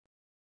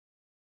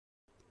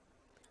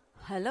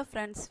Hello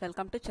friends,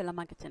 welcome to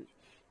Chellamma kitchen.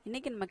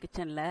 இன்றைக்கி நம்ம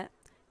கிச்சனில்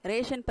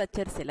ரேஷன்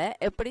பச்சரிசியில்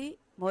எப்படி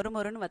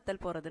மொறுமொறுன்னு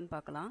வத்தல் போடுறதுன்னு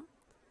பார்க்கலாம்.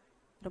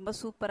 ரொம்ப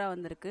சூப்பராக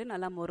வந்திருக்கு,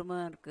 நல்லா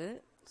மொறுமொறு இருக்குது,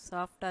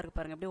 சாஃப்டாக இருக்குது.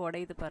 பாருங்கள், எப்படி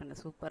உடையுது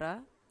பாருங்கள், சூப்பராக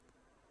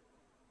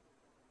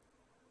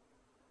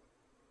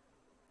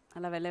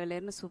நல்லா வெள்ளை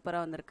வெள்ளையர்னு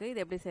சூப்பராக வந்திருக்கு.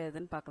 இது எப்படி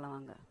செய்யுதுன்னு பார்க்கலாம்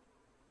வாங்க.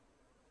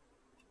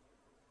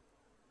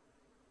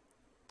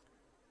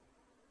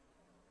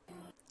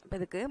 இப்போ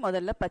இதுக்கு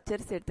முதல்ல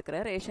பச்சரிசி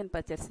எடுத்துக்கிறேன். ரேஷன்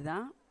பச்சரிசி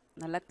தான்,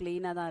 நல்லா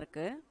க்ளீனாக தான்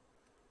இருக்குது,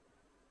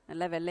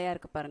 நல்லா வெள்ளையாக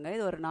இருக்குது பாருங்கள்.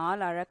 இது ஒரு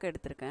 4 அழகு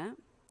எடுத்திருக்கேன்.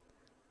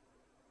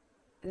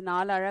 இது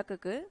 4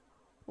 அழகுக்கு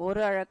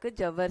 1 அழகு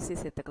ஜவ்வரிசி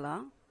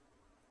சேர்த்துக்கலாம்.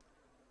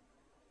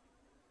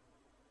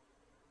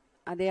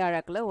 அதே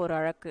அழகில் 1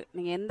 அழகு,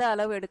 நீங்கள் எந்த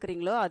அளவு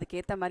எடுக்கிறீங்களோ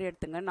அதுக்கேற்ற மாதிரி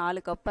எடுத்துங்க.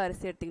 4 கப்பு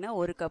அரிசி எடுத்திங்கன்னா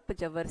 1 கப்பு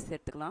ஜவ்வரிசி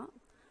எடுத்துக்கலாம்.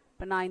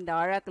 இப்போ நான் இந்த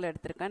அழகில்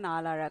எடுத்திருக்கேன்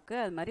 4 அழகு,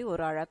 அது மாதிரி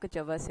 1 அழகு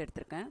ஜவ்வரிசி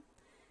எடுத்திருக்கேன்.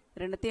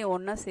 ரெண்டுத்தையும்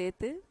ஒன்றா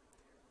சேர்த்து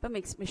இப்போ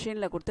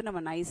மிஷினில் கொடுத்து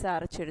நம்ம நைஸாக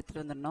அரைச்சி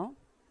எடுத்துகிட்டு வந்துடணும்.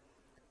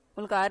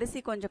 உங்களுக்கு அரிசி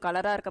கொஞ்சம்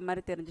கலராக இருக்க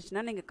மாதிரி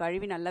தெரிஞ்சிச்சுன்னா நீங்கள்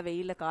கழுவி நல்லா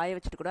வெயிலில் காய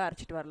வச்சுட்டு கூட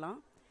அரைச்சிட்டு வரலாம்.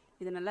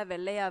 இது நல்லா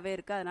வெள்ளையாகவே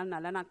இருக்குது, அதனால்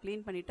நல்லா நான்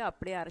க்ளீன் பண்ணிவிட்டு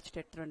அப்படியே அரைச்சிட்டு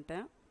எடுத்துகிட்டு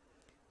வந்துட்டேன்.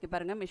 இப்போ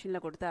பாருங்கள்,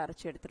 மிஷினில் கொடுத்து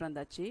அரைச்சி எடுத்துகிட்டு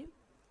வந்தாச்சு,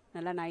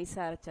 நல்லா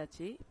நைஸாக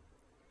அரைச்சாச்சு.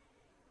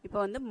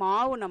 இப்போ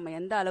மாவு நம்ம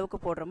எந்த அளவுக்கு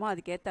போடுறோமோ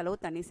அதுக்கேற்ற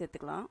அளவு தண்ணி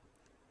சேர்த்துக்கலாம்.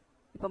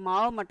 இப்போ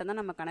மாவு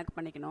மட்டும்தான் நம்ம கணக்கு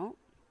பண்ணிக்கணும்.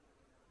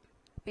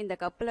 இப்போ இந்த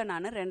கப்பில்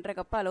நான்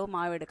 2.5 கப்பு அளவு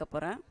மாவு எடுக்க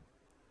போகிறேன்.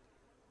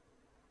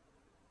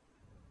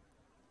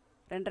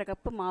 2.5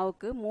 கப்பு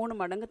மாவுக்கு 3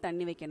 மடங்கு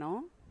தண்ணி வைக்கணும்.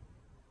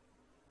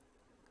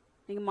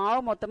 நீங்கள்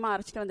மாவு மொத்தமாக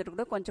அரைச்சிட்டு வந்துட்டு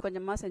கூட கொஞ்சம்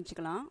கொஞ்சமாக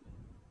செஞ்சுக்கலாம்.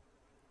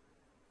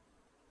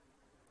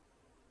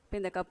 இப்போ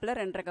இந்த கப்பில்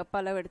 2.5 கப்பு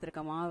அளவு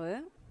எடுத்துருக்க மாவு.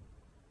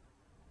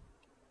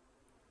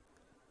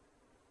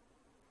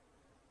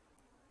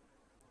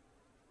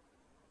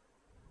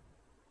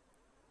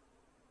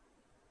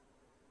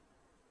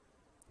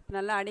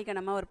 நல்லா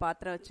அடிக்கணமாக ஒரு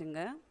பாத்திரம்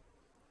வச்சுங்க.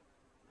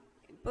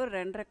 இப்போ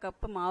 2.5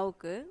 கப்பு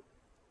மாவுக்கு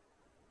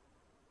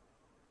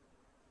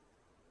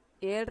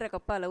 7.5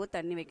 கப்பு அளவு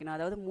தண்ணி வைக்கணும்,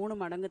 அதாவது 3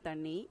 மடங்கு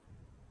தண்ணி.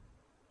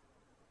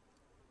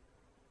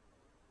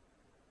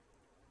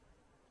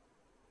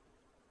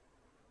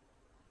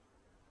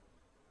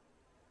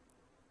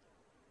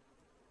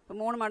 இப்போ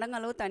 3 மடங்கு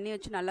அளவு தண்ணி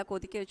வச்சு நல்லா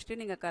கொதிக்க வச்சுட்டு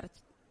நீங்கள்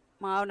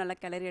மாவு நல்லா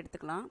கிளறி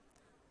எடுத்துக்கலாம்.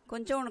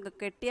 கொஞ்சம் உனக்கு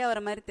கெட்டியாக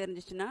வர மாதிரி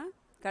தெரிஞ்சிச்சுன்னா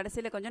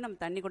கடைசியில் கொஞ்சம்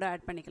நம்ம தண்ணி கூட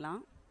ஆட் பண்ணிக்கலாம்.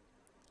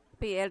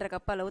 இப்போ 7.5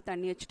 கப்பு அளவு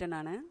தண்ணி வச்சுட்டேன்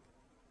நான்.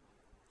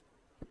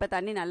 இப்போ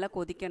தண்ணி நல்லா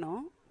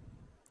கொதிக்கணும்.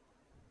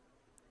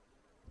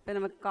 இப்போ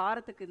நமக்கு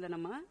காரத்துக்கு இதில்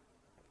நம்ம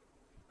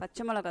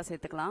பச்சை மிளகா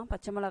சேர்த்துக்கலாம்.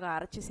 பச்சை மிளகா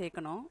அரைச்சி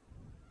சேர்க்கணும்.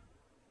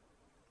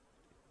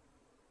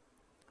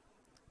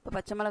 இப்போ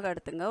பச்சை மிளகா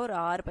எடுத்துங்க, ஒரு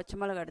 6 பச்சை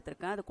மிளகா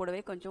எடுத்திருக்கேன். அது கூடவே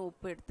கொஞ்சம்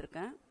உப்பு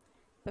எடுத்திருக்கேன்.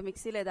 இப்போ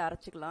மிக்சியில் இதை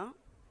அரைச்சிக்கலாம்.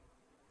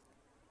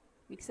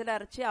 மிக்சியில்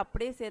அரைச்சி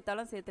அப்படியே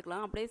சேர்த்தாலும்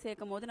சேர்த்துக்கலாம். அப்படியே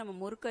சேர்க்கும் போது நம்ம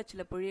முறுக்கு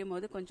அச்சில் புழியும்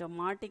போது கொஞ்சம்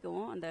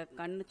மாட்டிக்கவும், அந்த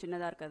கண்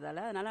சின்னதாக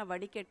இருக்கிறதால. அதனால்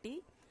வடிகட்டி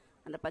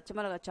அந்த பச்சை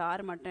மிளகா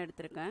சாறு மட்டும்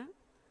எடுத்திருக்கேன்,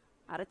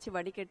 அரைச்சி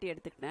வடிகட்டி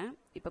எடுத்துக்கிட்டேன்.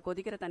 இப்போ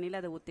கொதிக்கிற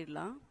தண்ணியில் அதை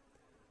ஊற்றிடலாம்.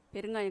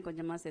 பெருங்காயம்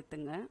கொஞ்சமாக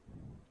சேர்த்துங்க.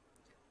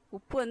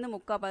 உப்பு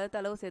 3/4 பதத்து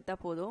அளவு சேர்த்தா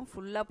போதும்,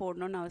 ஃபுல்லாக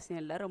போடணுன்னு அவசியம்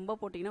இல்லை. ரொம்ப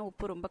போட்டிங்கன்னா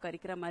உப்பு ரொம்ப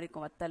கரிக்கிற மாதிரி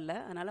இருக்கும் வத்தலில்,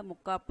 அதனால்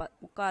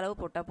 3/4 அளவு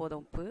போட்டால்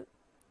போதும் உப்பு.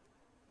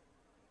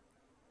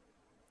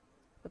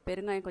 இப்போ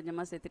பெருங்காயம்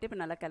கொஞ்சமாக சேர்த்துட்டு இப்போ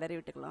நல்லா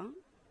கிளறி விட்டுக்கலாம்.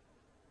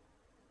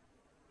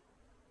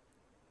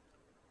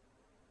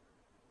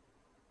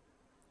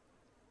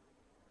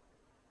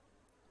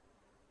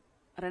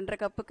 ரெண்டரை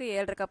கப்புக்கு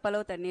 7.5 கப்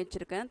அளவு தண்ணி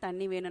வச்சுருக்கேன்.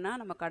 தண்ணி வேணும்னா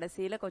நம்ம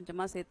கடைசியில்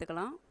கொஞ்சமாக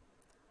சேர்த்துக்கலாம்.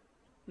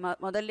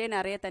 முதல்ல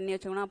நிறைய தண்ணி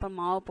வச்சோம்னா அப்புறம்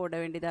மாவு போட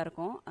வேண்டியதாக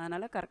இருக்கும்,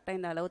 அதனால் கரெக்டாக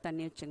இந்த அளவு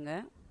தண்ணி வச்சுங்க.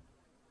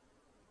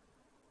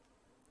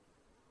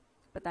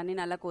 இப்போ தண்ணி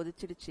நல்லா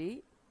கொதிச்சிடுச்சு.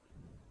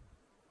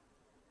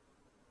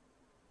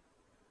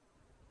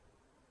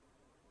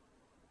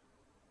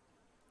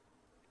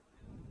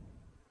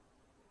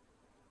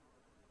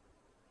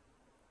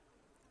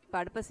 இப்போ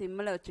அடுப்பை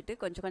சிம்மில் வச்சுட்டு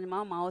கொஞ்சம்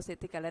கொஞ்சமாக மாவு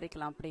சேர்த்து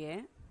கிளறிக்கலாம். அப்படியே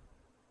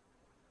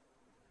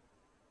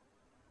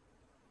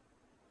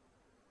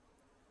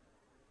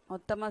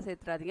மொத்தமாக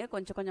சேர்த்துறாதீங்க,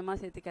 கொஞ்சம் கொஞ்சமாக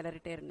சேர்த்து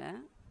கிளறிட்டே இருங்க.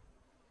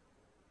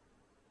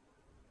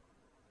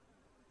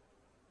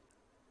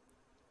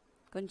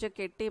 கொஞ்சம்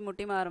கெட்டி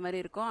முட்டி மாற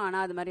மாதிரி இருக்கும்,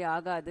 ஆனால் அது மாதிரி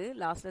ஆகாது,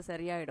 லாஸ்ட்டில்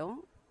சரியாயிடும்.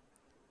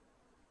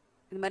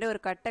 இது மாதிரி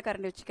ஒரு கட்டை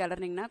கரண்டி வச்சு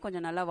கிளறினீங்கன்னா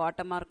கொஞ்சம் நல்லா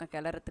வாட்டமாக இருக்கும்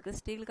கிளறதுக்கு.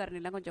 ஸ்டீல்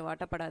கரண்டிலாம் கொஞ்சம்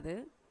வாட்டப்படாது.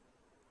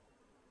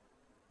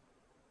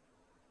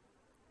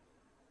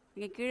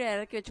 நீங்கள் கீழே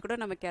இறக்கி வச்சு கூட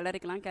நம்ம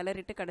கிளறிக்கலாம்.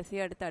 கிளறிட்டு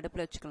கடைசியாக எடுத்து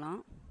அடுப்பில்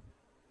வச்சுக்கலாம்.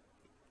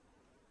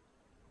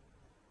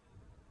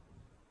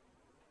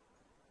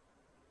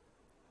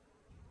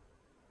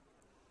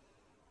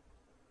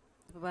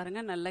 இப்போ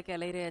பாருங்கள், நல்லா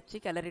கிளறியாச்சு,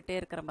 கிளறிட்டே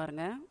இருக்கிற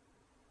பாருங்கள்.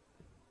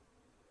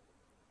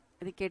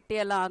 இது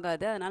கெட்டியெல்லாம்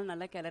ஆகாது, அதனால்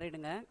நல்லா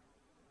கிளறிடுங்க.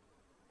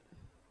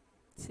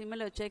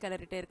 சிம்மில் வச்சே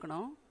கிளறிட்டே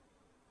இருக்கணும்.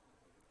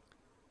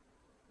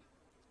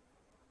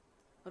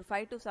 ஒரு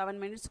 5 to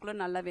 7 மினிட்ஸ்க்குள்ளே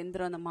நல்லா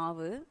வெந்துடும் அந்த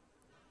மாவு.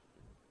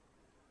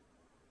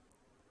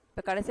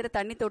 இப்போ கடைசியில்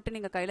தண்ணி தொட்டு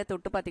நீங்கள் கையில்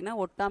தொட்டு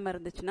பார்த்தீங்கன்னா ஒட்டாமல்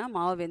இருந்துச்சுன்னா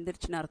மாவு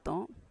வெந்துருச்சுன்னு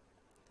அர்த்தம்.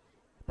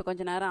 இப்போ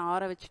கொஞ்சம் நேரம்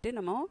ஆற வச்சுட்டு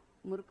நம்ம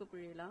முறுக்கு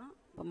புழியலாம்.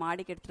 இப்போ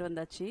மாடிக்கு எடுத்துகிட்டு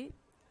வந்தாச்சு.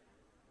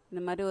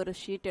 இந்த மாதிரி ஒரு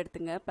ஷீட்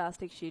எடுத்துங்க,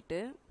 பிளாஸ்டிக் ஷீட்டு.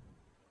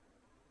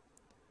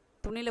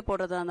 துணியில்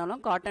போடுறதா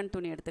இருந்தாலும் காட்டன்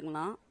துணி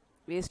எடுத்துக்கலாம்.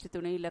 வேஸ்ட்டு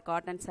துணி இல்லை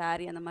காட்டன்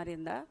சாரீ அந்த மாதிரி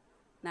இருந்தால்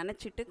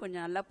நனைச்சிட்டு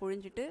கொஞ்சம் நல்லா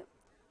புழிஞ்சிட்டு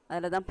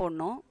அதில் தான்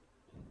போடணும்.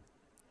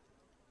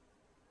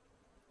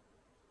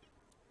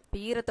 இப்போ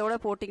ஈரத்தோடு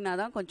போட்டிங்கன்னா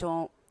தான்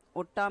கொஞ்சம்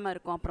ஒட்டாமல்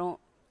இருக்கும். அப்புறம்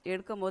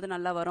எடுக்கும் போது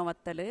நல்லா வரும்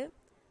வத்தல்.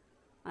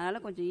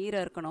 அதனால் கொஞ்சம்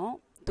ஈரம் இருக்கணும்.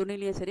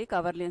 துணிலையும் சரி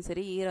கவர்லேயும்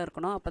சரி ஈரம்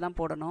இருக்கணும், அப்போ தான்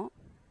போடணும்.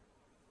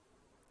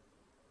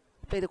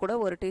 இப்போ இது கூட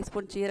 1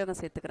 டீஸ்பூன் சீரகம்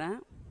சேர்த்துக்கிறேன்.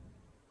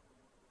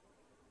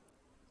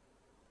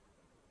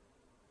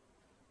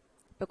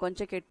 இப்போ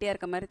கொஞ்சம் கெட்டியாக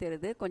இருக்க மாதிரி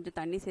தெரியுது, கொஞ்சம்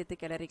தண்ணி சேர்த்து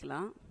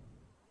கிளறிக்கலாம்.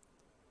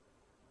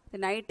 இது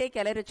நைட்டே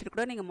கிளறி வச்சுட்டு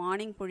கூட நீங்கள்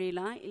மார்னிங்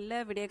புழியலாம், இல்லை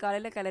விடிய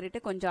காலையில் கிளறிட்டு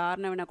கொஞ்சம்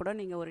ஆறினவினா கூட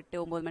நீங்கள் ஒரு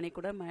 8 9 மணிக்கு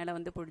கூட மேலே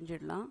வந்து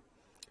புழிஞ்சிடலாம்.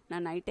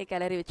 நான் நைட்டே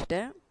கிளறி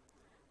வச்சுட்டேன்,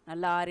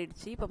 நல்லா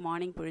ஆறிடுச்சு. இப்போ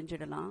மார்னிங்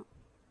புழிஞ்சிடலாம்.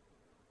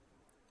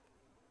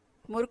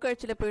 முறுக்கு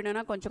அச்சில்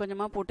பிழினா கொஞ்சம்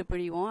கொஞ்சமாக போட்டு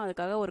பிழிவோம்,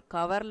 அதுக்காக ஒரு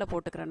கவரில்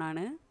போட்டுக்கிறேன்.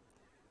 நான்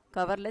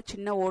கவரில்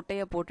சின்ன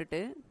ஓட்டையை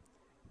போட்டுட்டு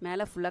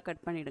மேலே ஃபுல்லாக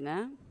கட் பண்ணிவிடுங்க.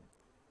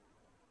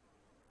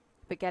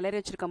 இப்போ கிளறி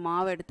வச்சுருக்க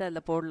மாவை எடுத்து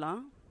அதில்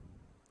போடலாம்.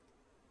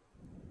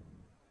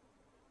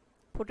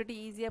 போட்டுட்டு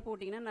ஈஸியாக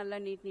போட்டிங்கன்னா நல்லா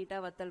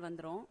நீட்டாக வத்தல்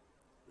வந்துடும்.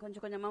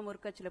 கொஞ்சம் கொஞ்சமாக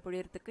முறுக்கு அச்சில்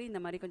புழியறதுக்கு இந்த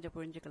மாதிரி கொஞ்சம்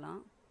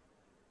புழிஞ்சிக்கலாம்.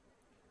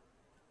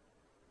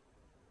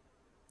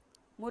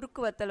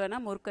 முறுக்கு வத்தல்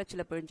வேணால் முறுக்கு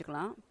அச்சில்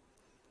பிழிஞ்சிக்கலாம்.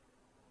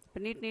 இப்போ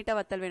நீட்டாக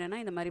வத்தல்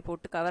வேணும்னா இந்த மாதிரி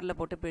போட்டு கவரில்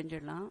போட்டு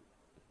பிழிஞ்சிடலாம்.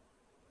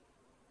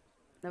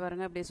 இந்த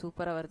பாருங்கள் அப்படியே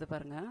சூப்பராக வருது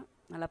பாருங்கள்,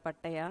 நல்லா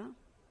பட்டையாக.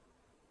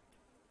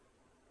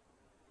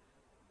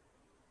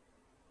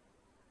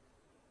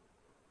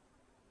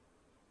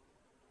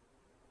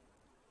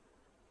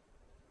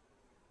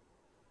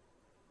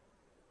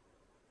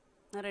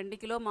 நான் 2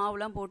 கிலோ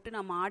மாவுலாம் போட்டு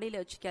நான் மாடியில்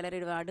வச்சு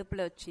கிளறிடுவேன்,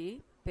 அடுப்பில் வச்சு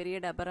பெரிய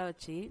டபரா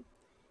வச்சு.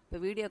 இப்போ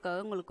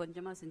வீடியோக்காக உங்களுக்கு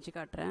கொஞ்சமாக செஞ்சு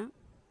காட்டுறேன்.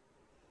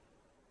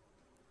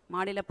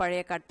 மாடியில்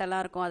பழைய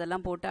கட்டெல்லாம் இருக்கும்,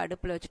 அதெல்லாம் போட்டு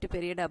அடுப்பில் வச்சுட்டு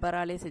பெரிய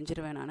டபராலே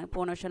செஞ்சுருவேன். நான்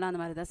போன வருஷம்லாம்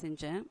அந்த மாதிரி தான்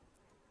செஞ்சேன்.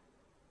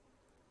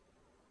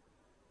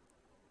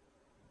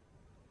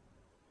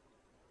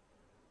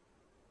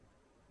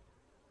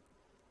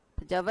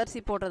 ஜவ்வரிசி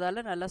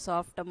போடுறதால நல்லா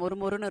சாஃப்டாக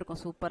மொறுமொறுன்னு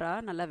இருக்கும்,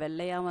 சூப்பராக நல்லா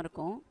வெள்ளையாகவும்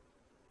இருக்கும்.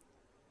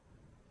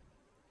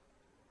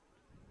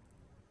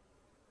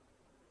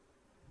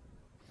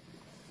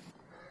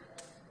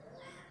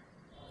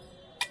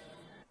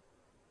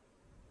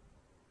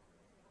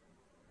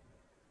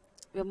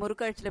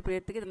 முறுக்கு அச்சில்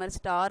பிடிக்கிறதுக்கு இது மாதிரி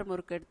ஸ்டார்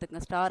முறுக்கு எடுத்துங்க,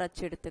 ஸ்டார்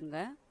அச்சு எடுத்துங்க.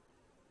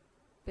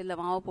 இதில்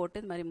மாவு போட்டு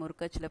இது மாதிரி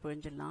முறுக்கு அச்சில்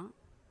பிழிஞ்சிடலாம்.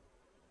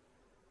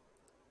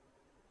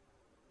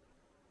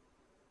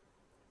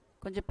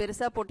 கொஞ்சம்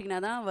பெருசாக போட்டிங்கன்னா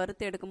தான்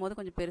வறுத்து எடுக்கும் போது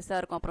கொஞ்சம் பெருசாக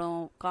இருக்கும், அப்புறம்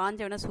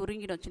காஞ்ச வேணால்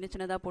சுருங்கிடும்.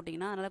 சின்னதாக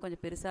போட்டிங்கன்னா அதனால்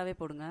கொஞ்சம் பெருசாகவே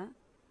போடுங்க.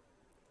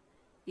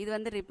 இது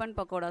வந்து ரிப்பன்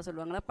பக்கோடா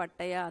சொல்லுவாங்களா,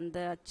 பட்டையா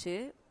அந்த அச்சு,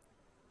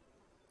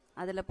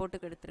 அதில்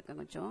போட்டு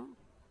எடுத்துருக்கேன் கொஞ்சம்.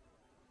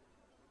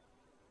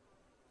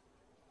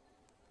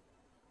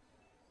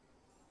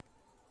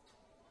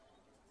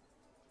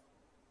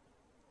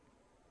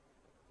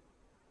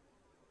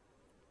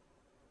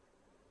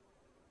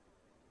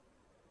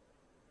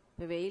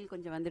 இப்போ வெயில்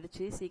கொஞ்சம்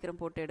வந்துடுச்சு, சீக்கிரம்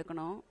போட்டு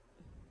எடுக்கணும்.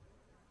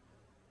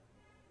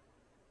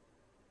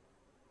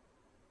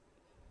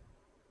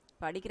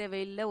 படிக்கிற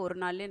வெயிலில் ஒரு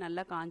நாள்லேயே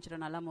நல்லா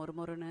காஞ்சிடும், நல்லா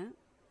மொறுமொறுன்னு.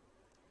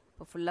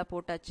 இப்போ ஃபுல்லாக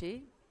போட்டாச்சு.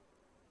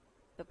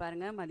 இப்போ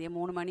பாருங்கள் மதியம்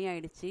 3 மணி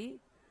ஆயிடுச்சு,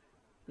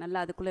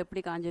 நல்லா அதுக்குள்ளே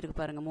எப்படி காஞ்சிருக்கு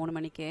பாருங்கள். 3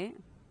 மணிக்கே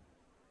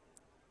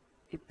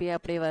இப்போயே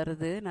அப்படியே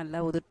வருது,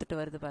 நல்லா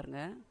உதிர்த்துட்டு வருது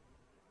பாருங்கள்.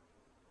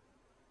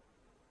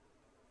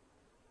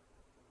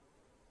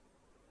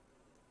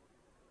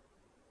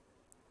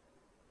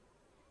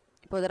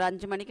 இப்போ ஒரு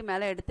 5 மணிக்கு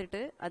மேலே எடுத்துட்டு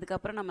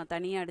அதுக்கப்புறம் நம்ம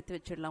தனியாக எடுத்து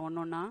வச்சிடலாம்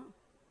ஒன்று ஒன்றா.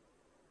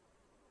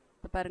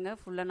 இப்போ பாருங்கள்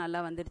ஃபுல்லாக நல்லா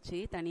வந்துடுச்சு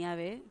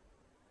தனியாகவே.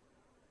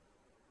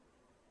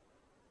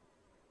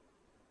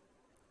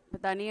 இப்போ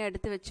தனியாக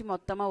எடுத்து வச்சு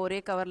மொத்தமாக ஒரே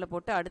கவரில்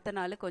போட்டு அடுத்த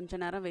நாள்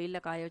கொஞ்சம் நேரம்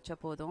வெயிலில் காய வச்சா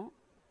போதும்.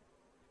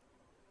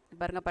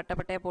 பாருங்கள் பட்டை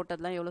பட்டையாக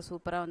போட்டதெல்லாம் எவ்வளோ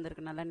சூப்பராக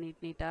வந்திருக்கு, நல்லா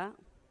நீட்டாக.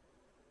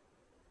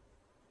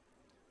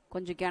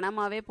 கொஞ்சம்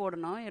கனமாகவே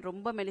போடணும்,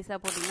 ரொம்ப மெலிசாக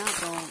போட்டிங்கன்னா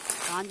அப்புறம்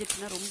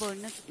காஞ்சிட்டுனா ரொம்ப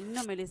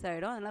இன்னும்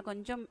மெலிசாகிடும். அதனால்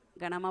கொஞ்சம்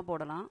கனமாக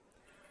போடலாம்,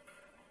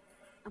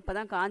 அப்போ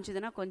தான்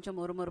காஞ்சிதுன்னா கொஞ்சம்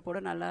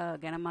மொறுமொறுப்போடு நல்லா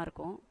கனமாக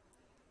இருக்கும்.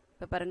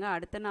 இப்போ பாருங்கள்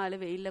அடுத்த நாள்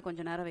வெயிலில்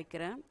கொஞ்சம் நேரம்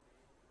வைக்கிறேன்.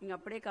 நீங்கள்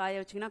அப்படியே காய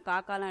வச்சிங்கன்னா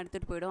காக்காலாம்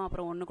எடுத்துகிட்டு போயிடும்,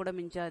 அப்புறம் ஒன்று கூட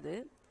மிஞ்சாது.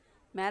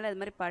 மேலே இது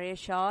மாதிரி பழைய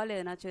ஷால்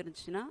எதனாச்சும்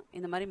இருந்துச்சுன்னா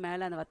இந்த மாதிரி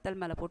மேலே அந்த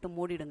வத்தல் மேலே போட்டு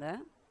மூடிடுங்க.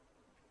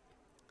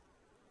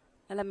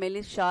 நல்லா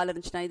மெலிஸ் ஷால்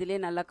இருந்துச்சுன்னா இதுலேயே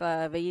நல்லா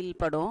வெயில்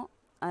படும்,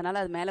 அதனால்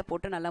அது மேலே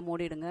போட்டு நல்லா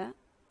மூடிடுங்க.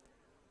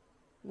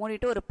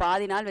 மூடிட்டு ஒரு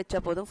பாதி நாள் வச்சா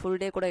போதும், ஃபுல்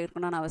டே கூட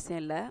இருக்கணும்னு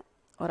அவசியம் இல்லை,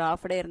 ஒரு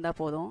 ½ டே இருந்தால்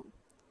போதும்.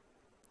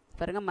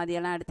 பாருங்கள்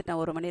மதியெல்லாம்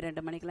எடுத்துட்டேன், 1 மணி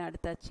 2 மணிக்கெலாம்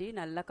எடுத்தாச்சு,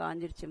 நல்லா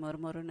காஞ்சிருச்சு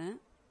மொறுமொறுன்னு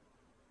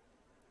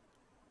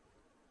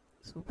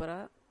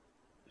சூப்பராக.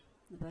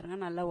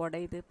 பாருங்கள் நல்லா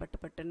உடையுது பட்டு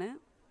பட்டுன்னு,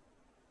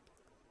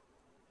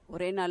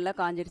 ஒரே நல்லா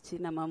காஞ்சிருச்சு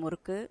நம்ம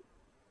முறுக்கு,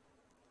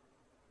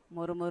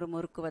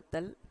 முறுக்கு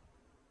வத்தல்.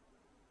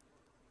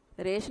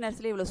 ரேஷன்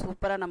அரிசிலையும் இவ்வளோ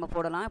சூப்பராக நம்ம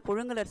போடலாம்,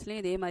 புழுங்கல்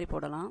அரிசிலையும் இதே மாதிரி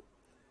போடலாம்.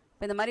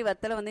 இப்போ இந்த மாதிரி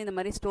வத்தலை வந்து இந்த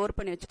மாதிரி ஸ்டோர்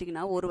பண்ணி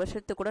வச்சுட்டிங்கன்னா 1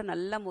 வருஷத்துக்கு கூட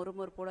நல்லா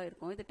மொறுமொறுப்போடு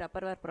இருக்கும். இது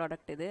டப்பர்வேர்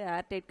ப்ராடக்ட், இது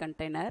ஏர்டைட்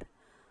கண்டெய்னர்.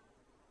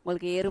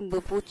 உங்களுக்கு எறும்பு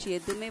பூச்சி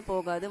எதுவுமே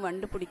போகாது,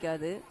 வண்டு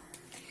பிடிக்காது.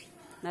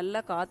 நல்லா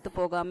காற்று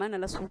போகாமல்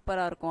நல்லா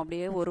சூப்பராக இருக்கும்.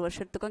 அப்படியே ஒரு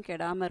வருஷத்துக்கும்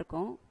கெடாமல்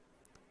இருக்கும்.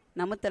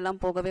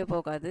 நமுத்தெல்லாம் போகவே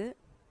போகாது.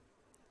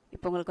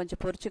 இப்போ உங்களுக்கு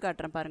கொஞ்சம் பொரிச்சு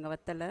காட்டுறேன் பாருங்கள்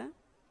வத்தலை.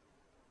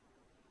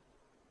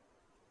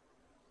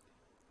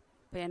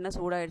 இப்போ எண்ணெய்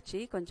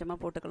சூடாயிடுச்சு,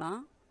 கொஞ்சமாக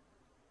போட்டுக்கலாம்.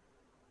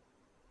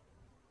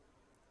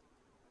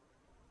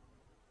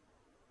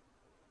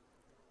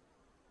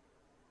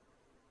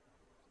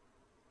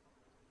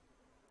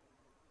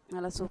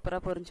 நல்லா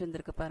சூப்பராக பொரிஞ்சு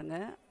வந்திருக்கு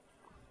பாருங்கள்.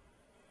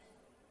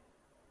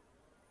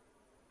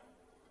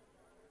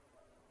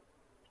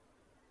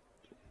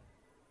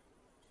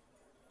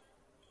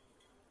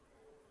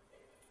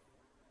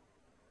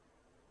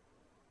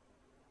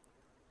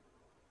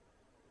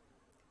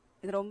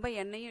 இது ரொம்ப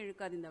எண்ணெயும்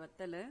இழுக்காது இந்த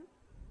வத்தல்,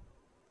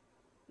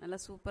 நல்லா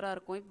சூப்பராக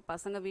இருக்கும். இப்போ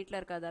பசங்க வீட்டில்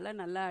இருக்கிறதால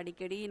நல்லா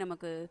அடிக்கடி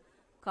நமக்கு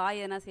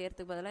காய் எதனா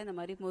செய்கிறதுக்கு பதிலாக இந்த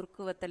மாதிரி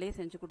முறுக்கு வத்தலே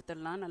செஞ்சு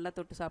கொடுத்துடலாம். நல்லா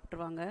தொட்டு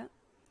சாப்பிட்ருவாங்க.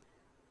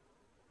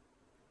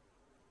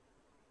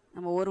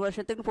 நம்ம ஒரு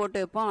வருஷத்துக்கு போட்டு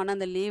வைப்போம், ஆனால்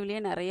அந்த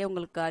லீவ்லேயே நிறைய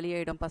உங்களுக்கு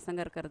காலியாகிடும் பசங்க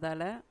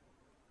இருக்கிறதால.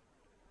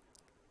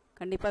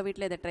 கண்டிப்பாக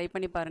வீட்டில் இதை ட்ரை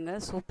பண்ணி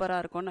பாருங்கள்,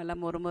 சூப்பராக இருக்கும். நல்லா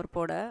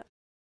மொறுமொறுப்போட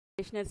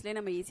டிஷ்னர்ஸ்லேயே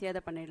நம்ம ஈஸியாக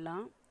அதை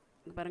பண்ணிடலாம்.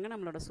 பாருங்கள்,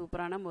 நம்மளோட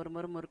சூப்பரான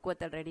முறுக்கு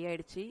வத்தல் ரெடி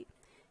ஆகிடுச்சு.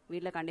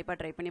 வீட்டில் கண்டிப்பாக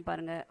ட்ரை பண்ணி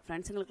பாருங்கள்.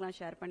 ஃப்ரெண்ட்ஸுங்களுக்கெலாம்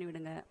ஷேர் பண்ணி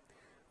விடுங்க.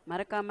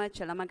 மறக்காமல்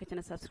செல்லம்மா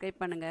கிச்சனை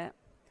சப்ஸ்கிரைப் பண்ணுங்கள்.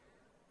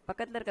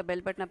 பக்கத்தில் இருக்க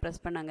பெல் பட்டனை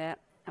ப்ரெஸ் பண்ணுங்கள்.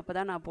 அப்போ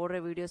தான் நான்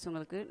போடுற வீடியோஸ்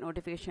உங்களுக்கு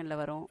நோட்டிஃபிகேஷனில்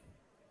வரும்.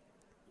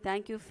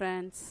 Thank you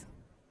friends.